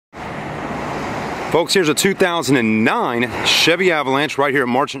Folks, here's a 2009 Chevy Avalanche right here at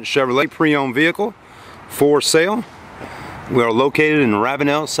Marchant Chevrolet, pre-owned vehicle for sale. We are located in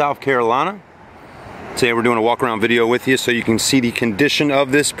Ravenel, South Carolina. Today we're doing a walk around video with you so you can see the condition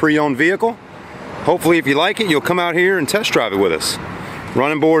of this pre-owned vehicle. Hopefully if you like it, you'll come out here and test drive it with us.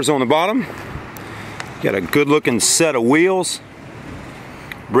 Running boards on the bottom. Got a good looking set of wheels.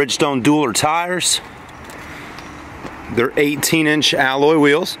 Bridgestone dueler tires. They're 18-inch alloy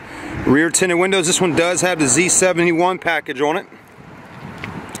wheels. Rear tinted windows. This one does have the Z71 package on it.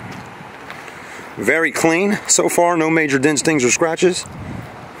 Very clean so far, no major dents, dings, or scratches.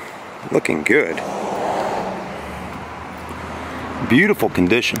 Looking good. Beautiful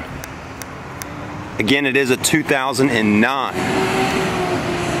condition. Again, it is a 2009.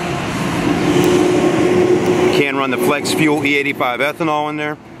 Can run the Flex Fuel E85 ethanol in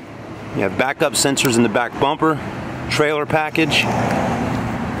there. You have backup sensors in the back bumper. Trailer package.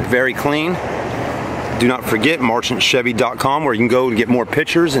 Very clean. Do not forget marchantchevy.com, where you can go and get more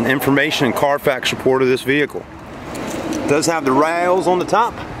pictures and information and Carfax report of this vehicle. It does have the rails on the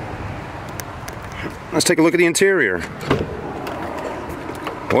top. Let's take a look at the interior.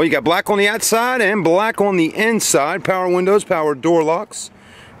 Well, you got black on the outside and black on the inside. Power windows, power door locks,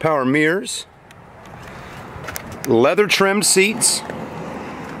 power mirrors. Leather trimmed seats.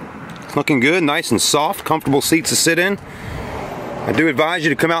 Looking good, nice and soft, comfortable seats to sit in. I do advise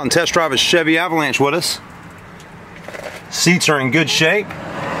you to come out and test drive a Chevy Avalanche with us. Seats are in good shape.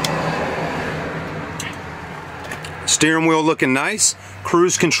 Steering wheel looking nice.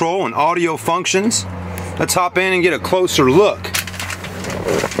 Cruise control and audio functions. Let's hop in and get a closer look.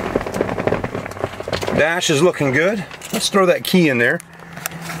 Dash is looking good. Let's throw that key in there.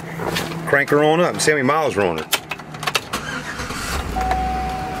 Crank her on up. See how many miles are on it.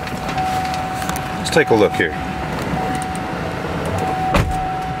 Let's take a look here.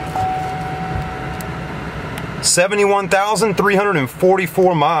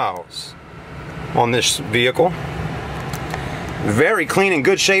 $71,344 miles on this vehicle. Very clean and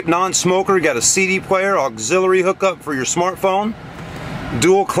good shape, non-smoker. Got a CD player, auxiliary hookup for your smartphone,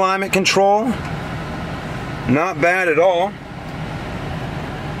 dual climate control. Not bad at all.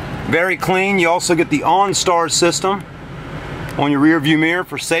 Very clean. You also get the OnStar system on your rear view mirror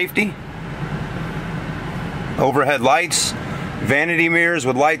for safety. Overhead lights, vanity mirrors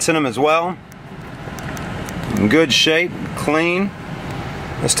with lights in them as well. In good shape, clean.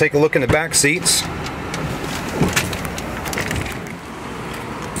 Let's take a look in the back seats.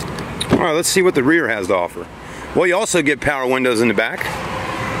 Alright, let's see what the rear has to offer. Well, you also get power windows in the back.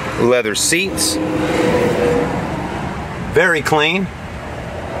 Leather seats. Very clean.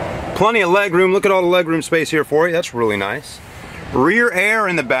 Plenty of leg room. Look at all the leg room space here for you. That's really nice. Rear air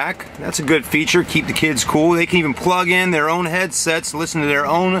in the back. That's a good feature. Keep the kids cool. They can even plug in their own headsets, listen to their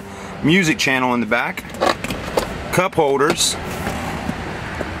own music channel in the back. Cup holders.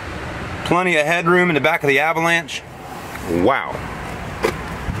 Plenty of headroom in the back of the Avalanche. Wow.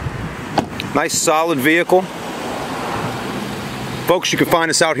 Nice solid vehicle. Folks, you can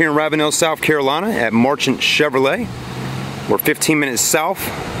find us out here in Ravenel, South Carolina at Marchant Chevrolet. We're 15 minutes south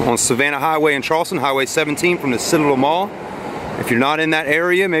on Savannah Highway in Charleston, Highway 17 from the Citadel Mall. If you're not in that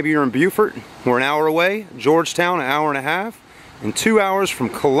area, maybe you're in Beaufort, we're an hour away. Georgetown, an hour and a half. And 2 hours from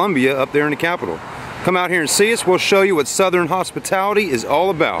Columbia up there in the capital. Come out here and see us. We'll show you what Southern hospitality is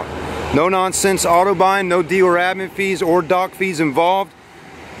all about. No nonsense auto buying, no dealer admin fees or dock fees involved.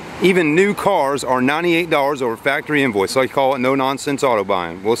 Even new cars are $98 over factory invoice. So I call it no nonsense auto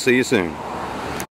buying. We'll see you soon.